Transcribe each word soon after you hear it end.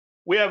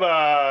We have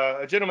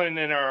a gentleman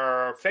in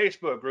our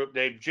Facebook group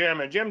named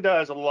Jim, and Jim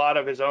does a lot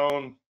of his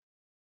own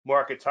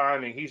market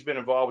timing. He's been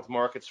involved with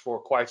markets for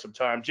quite some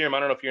time. Jim, I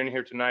don't know if you're in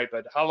here tonight,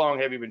 but how long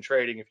have you been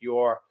trading? If you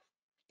are,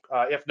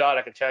 if not,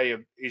 I can tell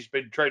you he's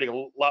been trading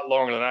a lot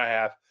longer than I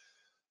have,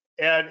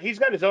 and he's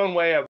got his own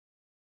way of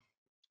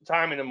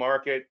timing the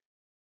market.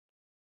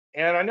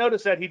 And I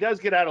noticed that he does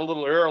get out a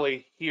little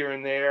early here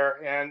and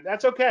there, and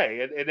that's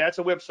okay. And that's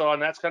a whipsaw,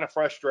 and that's kind of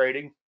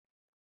frustrating.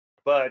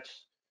 But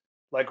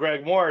like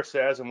Greg Morris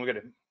says, and we're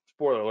going to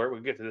spoiler alert,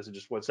 we'll get to this in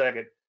just 1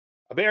 second.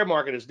 A bear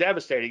market is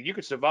devastating. You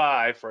can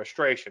survive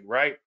frustration,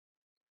 right?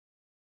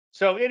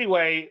 So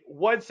anyway,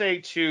 one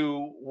thing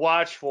to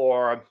watch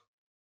for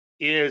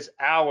is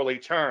hourly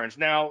turns.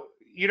 Now,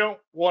 you don't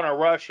want to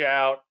rush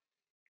out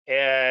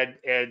and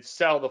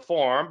sell the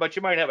farm, but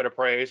you might have it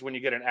appraised when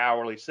you get an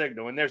hourly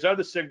signal. And there's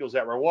other signals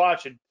that we're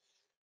watching,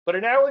 but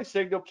an hourly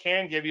signal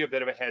can give you a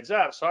bit of a heads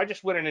up. So I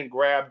just went in and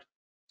grabbed,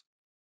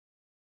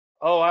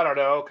 I don't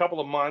know, a couple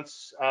of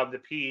months of the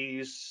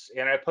P's,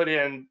 and I put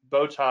in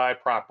bow tie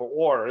proper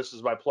order. This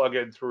is my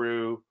plugin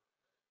through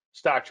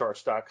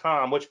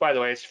stockcharts.com, which by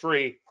the way is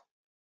free.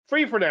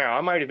 Free for now.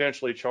 I might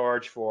eventually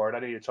charge for it. I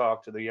need to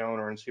talk to the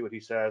owner and see what he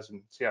says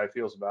and see how he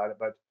feels about it.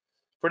 But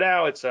for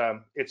now,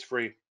 it's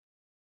free.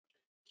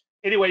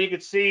 Anyway, you can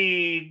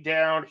see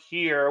down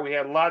here we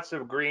have lots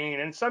of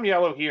green and some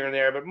yellow here and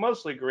there, but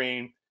mostly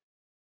green.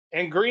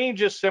 And green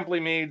just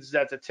simply means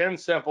that the 10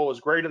 simple is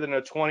greater than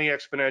the 20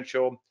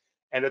 exponential,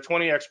 and the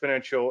 20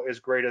 exponential is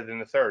greater than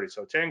the 30.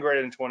 So 10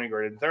 greater than 20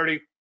 greater than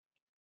 30.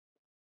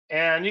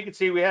 And you can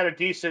see we had a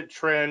decent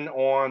trend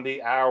on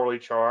the hourly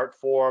chart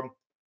for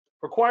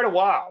quite a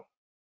while.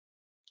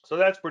 So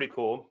that's pretty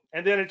cool.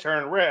 And then it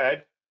turned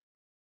red.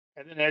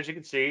 And then as you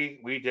can see,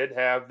 we did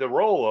have the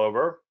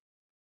rollover.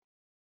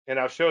 And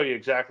I'll show you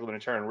exactly when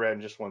it turned red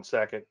in just 1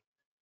 second.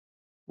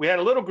 We had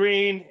a little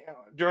green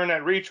during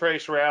that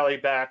retrace rally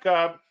back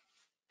up.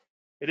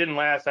 It didn't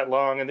last that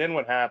long. And then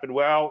what happened?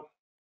 Well,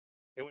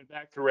 it went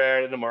back to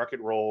red and the market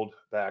rolled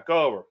back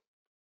over.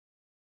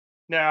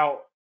 Now,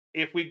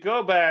 if we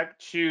go back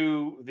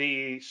to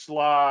the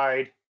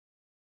slide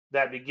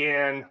that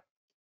began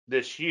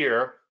this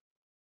year,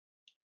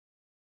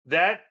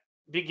 that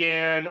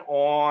began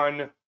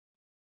on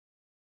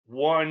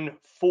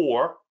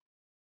 1/4,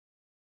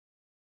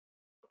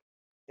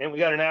 and we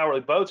got an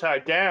hourly bow tie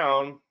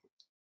down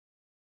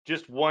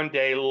just 1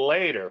 day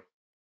later.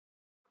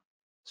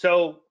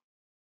 So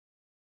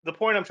the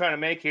point I'm trying to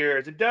make here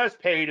is it does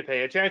pay to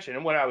pay attention.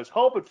 And what I was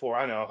hoping for,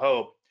 I know,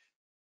 hope,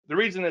 the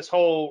reason this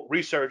whole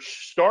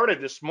research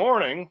started this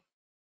morning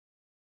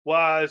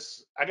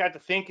was I got to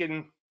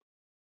thinking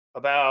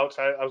about,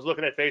 I was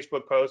looking at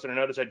Facebook posts and I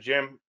noticed that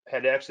Jim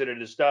had exited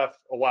his stuff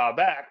a while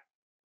back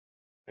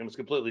and was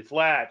completely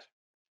flat.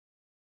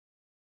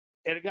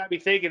 And it got me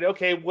thinking,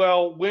 okay,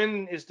 well,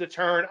 when is the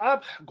turn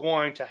up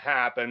going to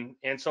happen?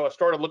 And so I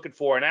started looking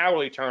for an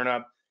hourly turn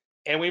up,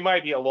 and we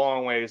might be a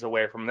long ways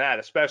away from that,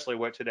 especially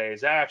with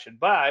today's action.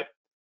 But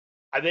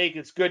I think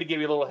it's good to give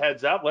you a little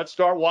heads up. Let's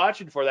start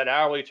watching for that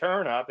hourly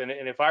turn up. And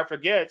if I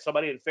forget,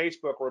 somebody at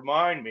Facebook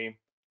remind me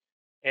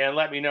and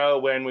let me know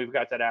when we've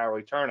got that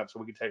hourly turn up so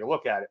we can take a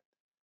look at it.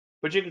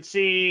 But you can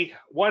see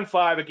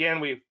 1.5 again,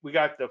 we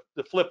got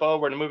the flip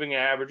over and the moving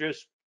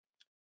averages.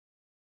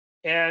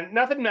 And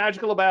nothing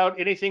magical about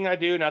anything I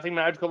do, nothing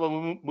magical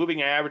about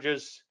moving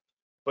averages,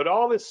 but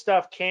all this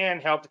stuff can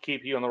help to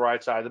keep you on the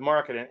right side of the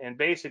market. And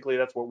basically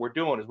that's what we're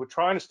doing is we're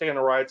trying to stay on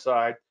the right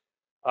side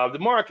of the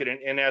market.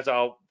 And as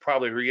I'll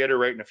probably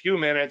reiterate in a few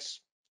minutes,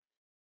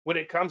 when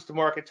it comes to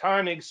market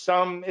timing,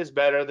 some is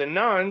better than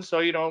none, so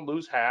you don't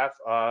lose half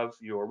of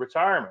your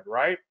retirement,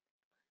 right?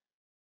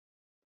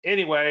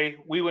 Anyway,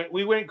 we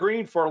went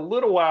green for a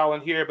little while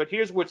in here, but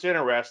here's what's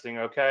interesting,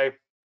 okay?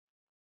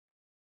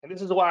 And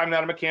this is why I'm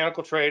not a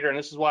mechanical trader, and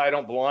this is why I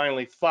don't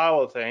blindly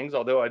follow things,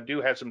 although I do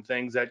have some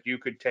things that you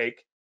could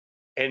take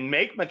and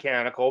make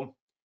mechanical,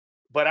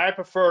 but I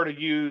prefer to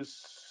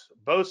use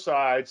both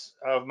sides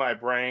of my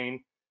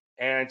brain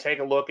and take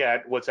a look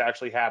at what's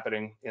actually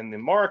happening in the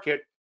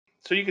market.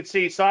 So you can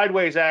see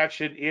sideways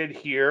action in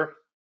here.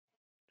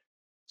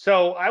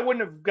 So I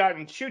wouldn't have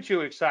gotten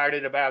too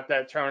excited about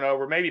that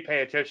turnover. Maybe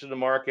pay attention to the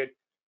market,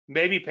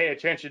 maybe pay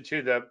attention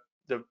to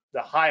the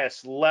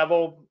highest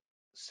level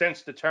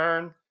since the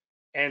turn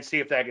and see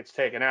if that gets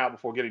taken out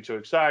before getting too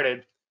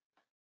excited.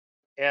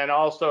 And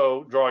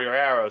also draw your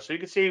arrows. So you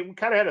can see we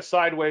kind of had a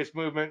sideways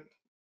movement,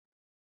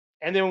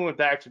 and then we went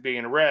back to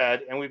being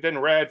red, and we've been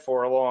red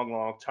for a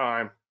long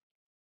time.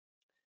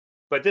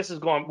 But this is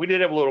going, we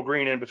did have a little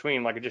green in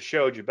between like I just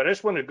showed you, but I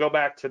just wanted to go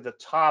back to the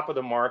top of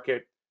the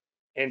market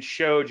and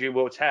showed you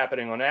what's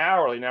happening on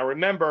hourly. Now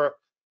remember,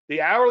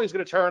 the hourly is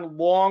going to turn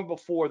long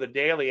before the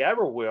daily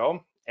ever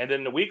will, and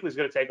then the weekly is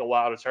going to take a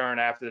while to turn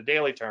after the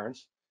daily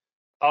turns.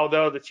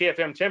 Although the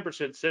TFM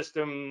 10%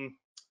 system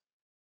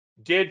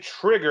did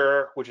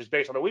trigger, which is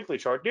based on the weekly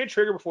chart, did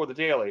trigger before the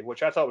daily,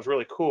 which I thought was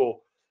really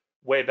cool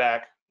way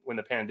back when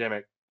the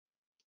pandemic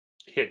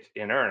hit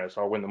in earnest,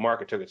 or when the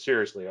market took it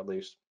seriously, at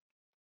least.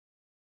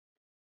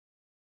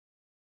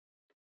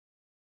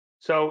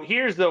 So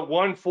here's the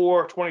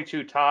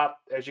 1-4-22 top,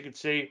 as you can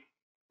see.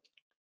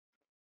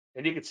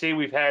 And you can see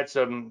we've had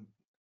some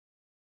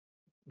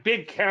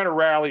big counter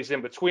rallies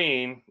in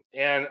between.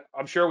 And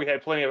I'm sure we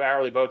had plenty of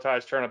hourly bow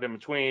ties turn up in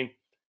between.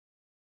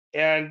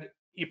 And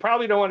you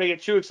probably don't want to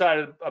get too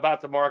excited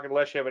about the market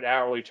unless you have an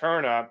hourly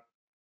turn up,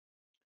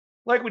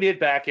 like we did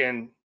back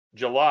in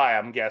July,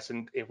 I'm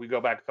guessing. If we go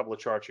back a couple of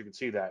charts, you can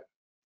see that.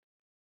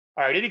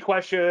 All right, any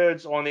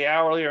questions on the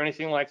hourly or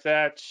anything like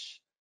that?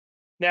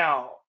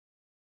 Now,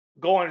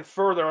 going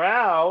further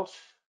out,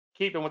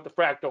 keeping with the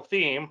fractal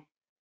theme,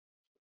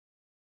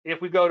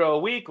 if we go to a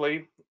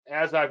weekly,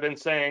 as I've been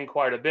saying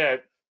quite a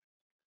bit,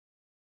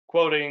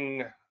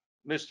 quoting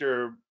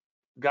Mr.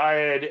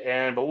 Guyed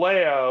and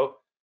Vallejo,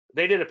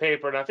 they did a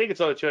paper, and I think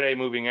it's on the 2-day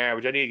moving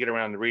average. I need to get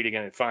around to reading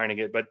it and finding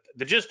it, but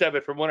the gist of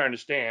it, from what I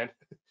understand,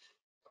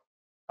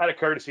 out of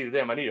courtesy to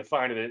them, I need to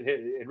find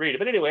it and read it.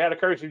 But anyway, out of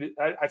courtesy,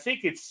 I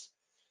think it's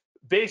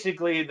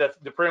basically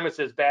the premise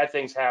is bad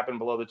things happen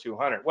below the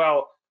 200.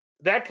 Well,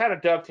 that kind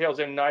of dovetails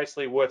in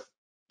nicely with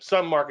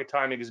some market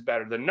timing is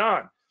better than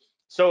none.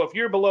 So if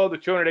you're below the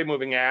 200-day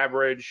moving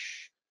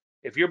average,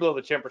 if you're below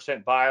the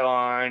 10% buy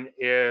line,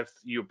 if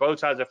your bow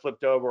ties have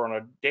flipped over on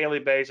a daily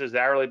basis,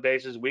 hourly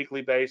basis,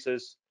 weekly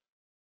basis,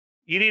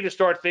 you need to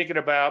start thinking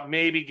about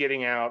maybe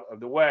getting out of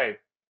the way.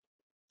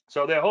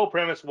 So their whole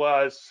premise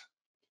was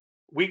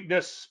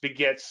weakness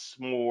begets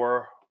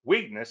more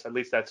weakness. At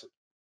least that's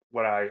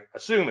what I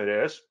assume it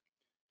is.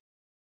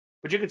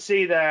 But you can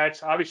see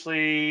that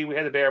obviously we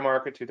had the bear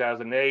market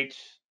 2008,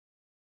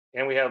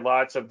 and we had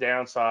lots of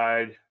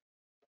downside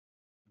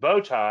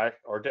bow tie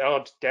or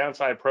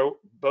downside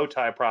bow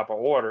tie proper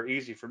order,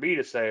 easy for me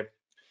to say,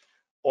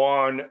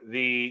 on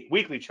the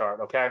weekly chart,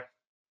 okay?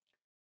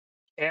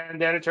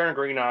 And then it turned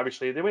green,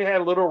 obviously. Then we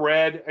had a little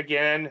red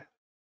again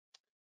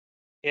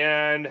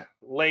in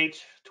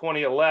late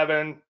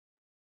 2011.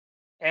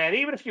 And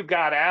even if you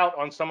got out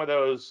on some of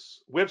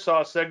those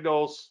whipsaw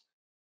signals,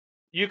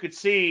 you could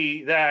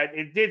see that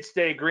it did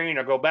stay green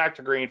or go back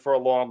to green for a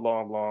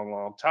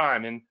long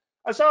time. And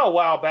I saw a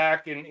while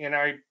back, and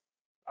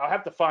I'll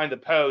have to find the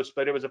post,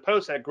 but it was a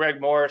post that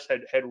Greg Morris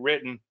had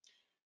written.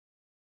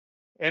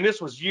 And this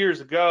was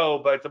years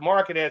ago, but the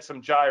market had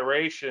some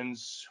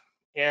gyrations,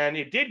 and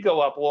it did go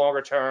up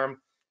longer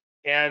term.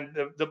 And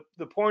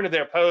the point of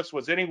their post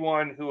was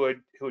anyone who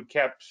had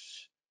kept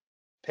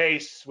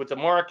pace with the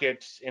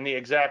market in the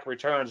exact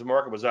returns, the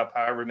market was up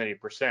however many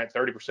percent,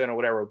 30% or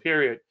whatever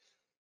period,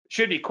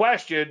 should be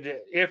questioned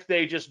if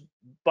they just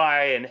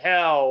buy and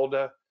held,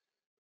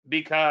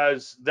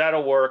 because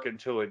that'll work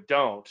until it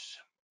don't.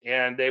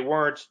 And they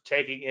weren't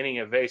taking any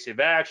evasive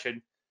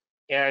action.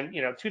 And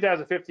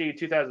 2015,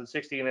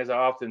 2016, as I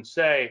often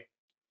say,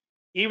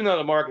 even though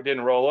the market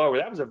didn't roll over,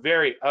 that was a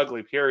very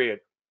ugly period.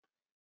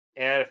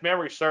 And if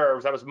memory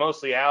serves, I was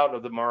mostly out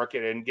of the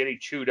market and getting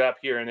chewed up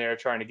here and there,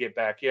 trying to get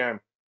back in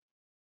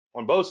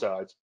on both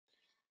sides.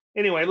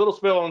 Anyway, a little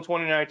spill in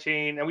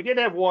 2019, and we did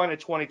have one in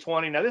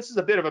 2020. Now, this is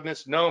a bit of a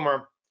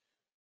misnomer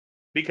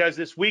because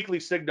this weekly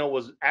signal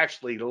was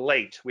actually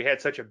late. We had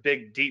such a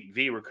big, deep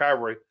V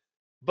recovery.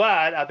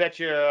 But I bet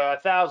you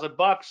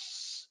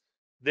 $1,000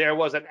 there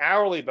was an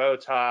hourly bow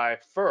tie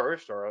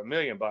first, or $1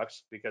 million,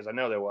 because I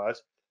know there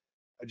was,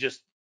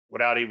 just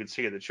without even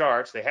seeing the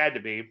charts. They had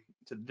to be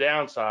to the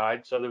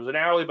downside. So there was an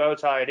hourly bow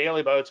tie, a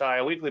daily bow tie,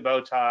 a weekly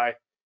bow tie,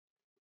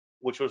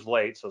 which was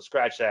late, so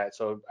scratch that.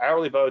 So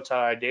hourly bow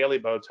tie, daily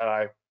bow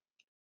tie,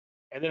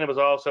 and then it was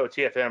also a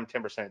TFM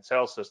 10%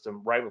 sell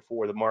system right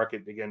before the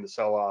market began to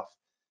sell off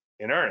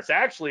in earnest.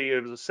 Actually,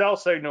 it was a sell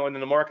signal, and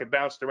then the market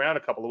bounced around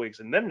a couple of weeks,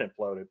 and then it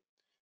imploded.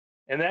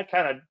 And that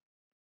kind of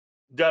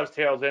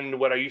dovetails into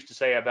what I used to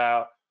say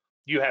about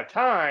you have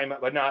time,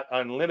 but not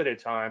unlimited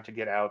time to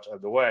get out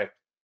of the way.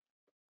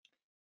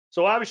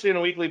 So obviously on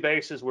a weekly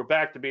basis, we're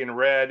back to being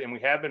red, and we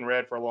have been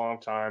red for a long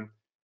time.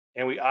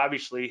 And we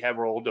obviously have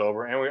rolled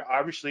over, and we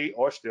obviously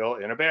are still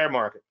in a bear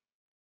market.